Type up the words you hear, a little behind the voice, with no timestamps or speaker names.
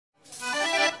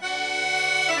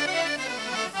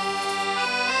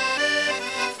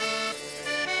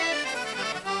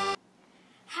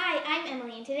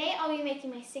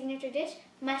signature dish,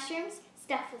 mushrooms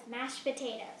stuffed with mashed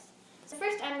potatoes. So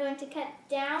first I'm going to cut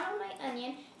down on my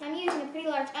onion, and I'm using a pretty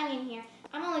large onion here.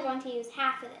 I'm only going to use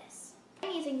half of this.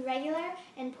 I'm using regular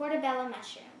and portobello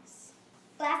mushrooms.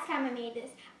 Last time I made this,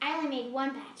 I only made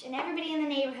one batch, and everybody in the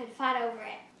neighborhood fought over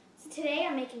it. So today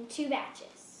I'm making 2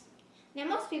 batches. Now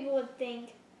most people would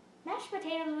think, mashed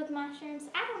potatoes with mushrooms?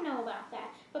 I don't know about that,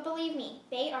 but believe me,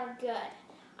 they are good.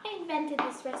 I invented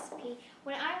this recipe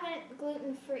when I went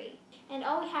gluten-free, and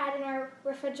all we had in our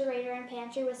refrigerator and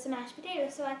pantry was some mashed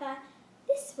potatoes, so I thought,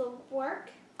 this will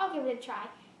work. I'll give it a try,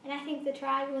 and I think the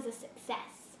try was a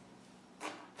success.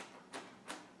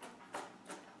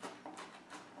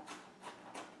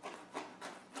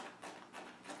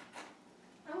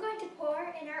 I'm going to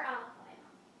pour in our olive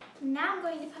oil. Now I'm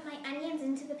going to put my onions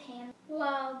into the pan.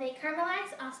 While they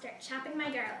caramelize, I'll start chopping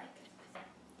my garlic.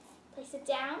 Place it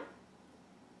down.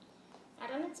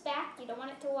 Out on its back, you don't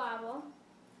want it to wobble.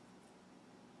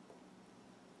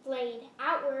 Blade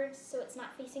outwards so it's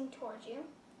not facing towards you.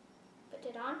 Put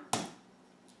it on.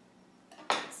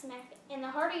 Smack it. And the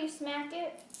harder you smack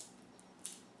it,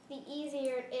 the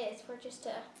easier it is for it just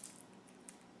to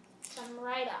come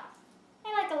right off.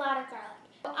 I like a lot of garlic.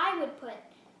 So I would put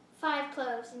 5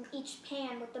 cloves in each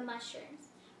pan with the mushrooms.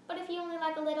 But if you only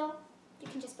like a little, you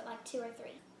can just put like 2 or 3.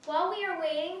 While we are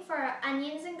waiting for our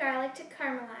onions and garlic to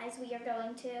caramelize, we are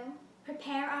going to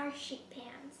prepare our sheet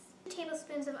pans. 2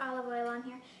 tablespoons of olive oil on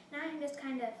here. Now I'm just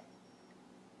kind of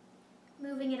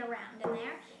moving it around in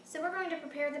there. So we're going to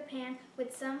prepare the pan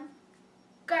with some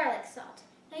garlic salt.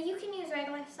 Now you can use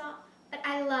regular salt, but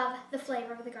I love the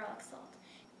flavor of the garlic salt.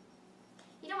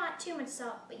 You don't want too much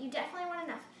salt, but you definitely want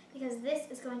enough because this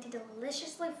is going to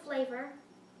deliciously flavor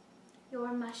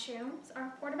your mushrooms,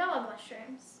 or portobello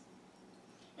mushrooms.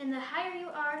 And the higher you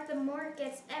are, the more it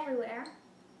gets everywhere.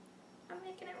 I'm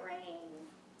making it rain.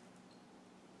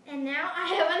 And now I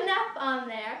have enough on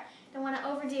there. Don't want to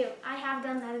overdo. I have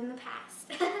done that in the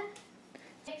past.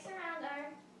 Mix around our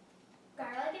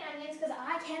garlic and onions because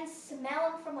I can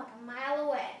smell them from like a mile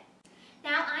away.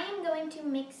 Now I am going to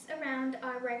mix around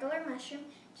our regular mushroom.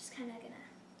 Just kind of gonna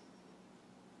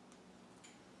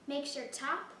make sure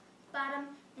top, bottom,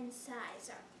 and sides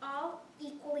are all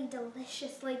equally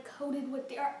deliciously coated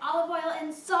with our olive oil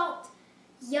and salt.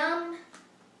 Yum!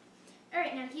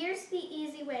 Alright, now here's the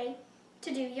easy way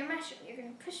to do your mushroom. You're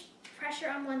going to push pressure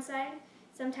on one side.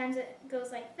 Sometimes it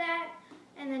goes like that,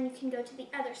 and then you can go to the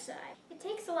other side. It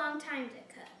takes a long time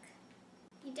to cook.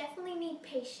 You definitely need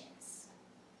patience.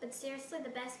 But seriously, the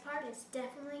best part is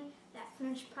definitely that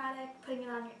finished product, putting it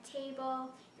on your table,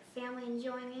 your family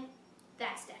enjoying it.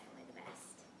 That's definitely the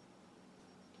best.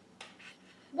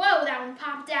 Whoa, that one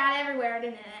popped out everywhere,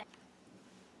 didn't it?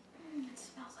 It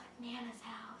smells like Nana's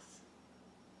house.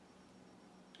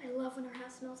 I love when her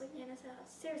house smells like Nana's house.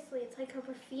 Seriously, it's like her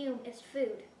perfume is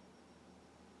food.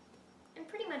 And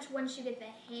pretty much once you get the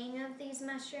hang of these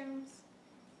mushrooms,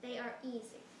 they are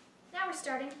easy. Now we're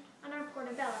starting on our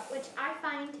portobello, which I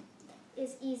find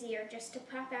is easier just to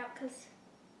pop out because,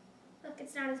 look,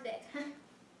 it's not as big.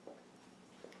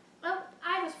 Oh,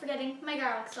 I was forgetting my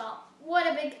garlic salt. What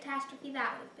a big catastrophe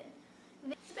that would have been.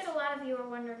 I bet a lot of you are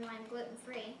wondering why I'm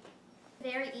gluten-free.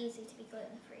 Very easy to be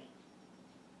gluten-free.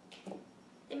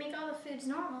 They make all the foods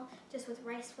normal, just with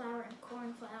rice flour and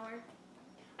corn flour.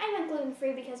 I went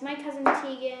gluten-free because my cousin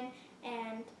Tegan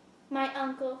and my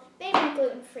uncle, they went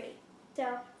gluten-free.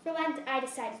 So for Lent, I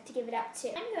decided to give it up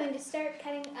too. I'm going to start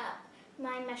cutting up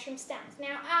my mushroom stems.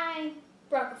 Now I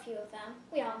broke a few of them.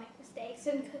 We all make mistakes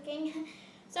in cooking.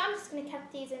 So I'm just going to cut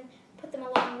these and put them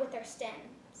along with their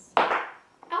stems.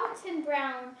 Alton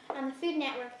Brown on the Food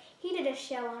Network, he did a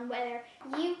show on whether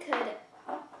you could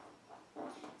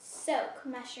soak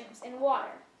mushrooms in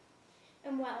water.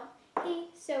 And well, he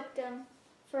soaked them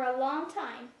for a long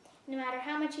time. No matter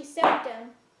how much he soaked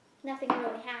them, nothing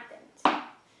really happened.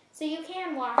 So you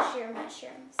can wash your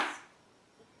mushrooms.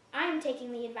 I'm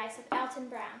taking the advice of Alton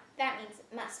Brown. That means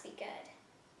it must be good.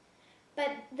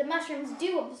 But the mushrooms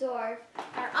do absorb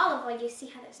our olive oil. You see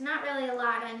how there's not really a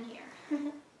lot in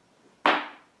here.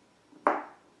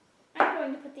 I'm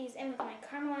going to put these in with my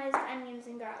caramelized onions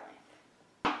and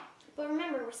garlic. But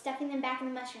remember, we're stuffing them back in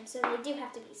the mushrooms, so they do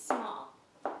have to be small.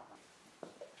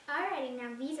 Alrighty,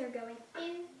 now these are going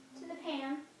into the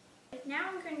pan. Now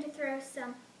I'm going to throw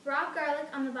some raw garlic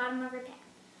on the bottom of our pan.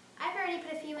 I've already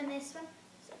put a few in this one,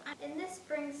 and this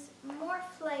brings more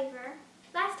flavor.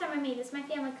 Last time I made this, my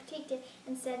family critiqued it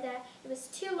and said that it was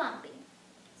too lumpy.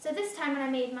 So this time when I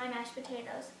made my mashed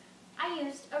potatoes, I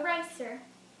used a ricer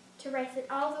to rice it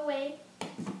all the way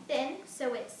thin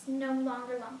so it's no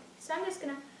longer lumpy. So I'm just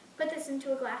going to put this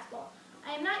into a glass bowl.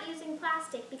 I am not using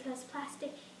plastic because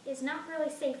plastic is not really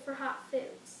safe for hot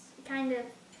foods. It kind of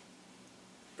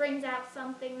brings out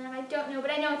something that I don't know,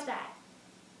 but I know it's bad.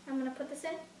 I'm going to put this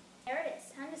in. There it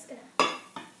is. I'm just going to...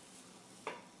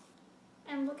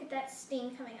 And look at that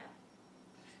steam coming up.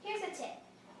 Here's a tip.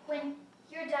 When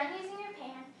you're done using your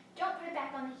pan, don't put it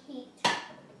back on the heat.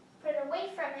 Put it away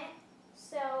from it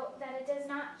so that it does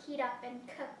not heat up and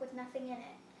cook with nothing in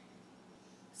it.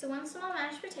 So 1 small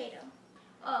mashed potato,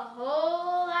 a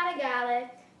whole lot of garlic.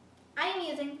 I am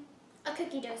using a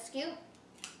cookie dough scoop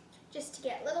just to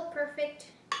get a little perfect,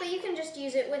 but you can just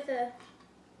use it with a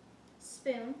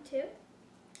spoon too.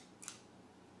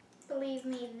 Believe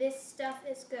me, this stuff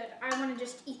is good. I want to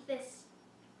just eat this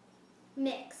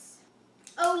mix.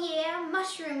 Oh yeah,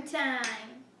 mushroom time.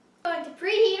 We're going to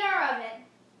preheat our oven.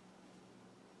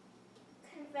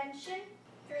 Convention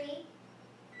 3,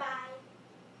 5,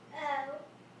 0,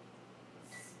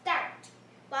 start.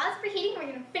 While it's preheating,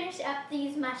 we're going to finish up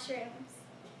these mushrooms.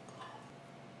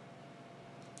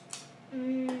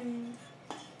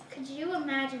 Could you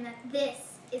imagine that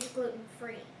this is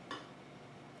gluten-free?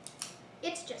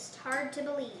 It's just hard to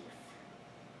believe.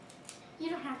 You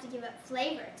don't have to give up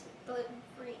flavor to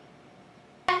gluten-free.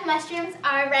 Mushrooms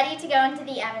are ready to go into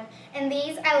the oven, and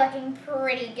these are looking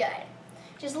pretty good.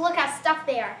 Just look how stuffed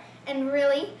they are. And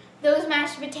really, those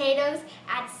mashed potatoes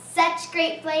add such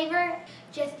great flavor.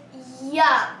 Just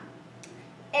yum.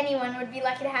 Anyone would be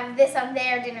lucky to have this on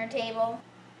their dinner table.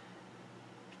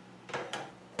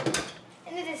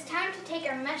 And it is time to take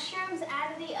our mushrooms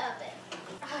out of the oven.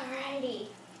 Alrighty.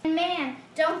 Man,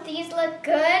 don't these look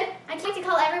good? I can't wait to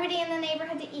call everybody in the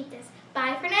neighborhood to eat this.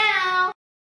 Bye for now.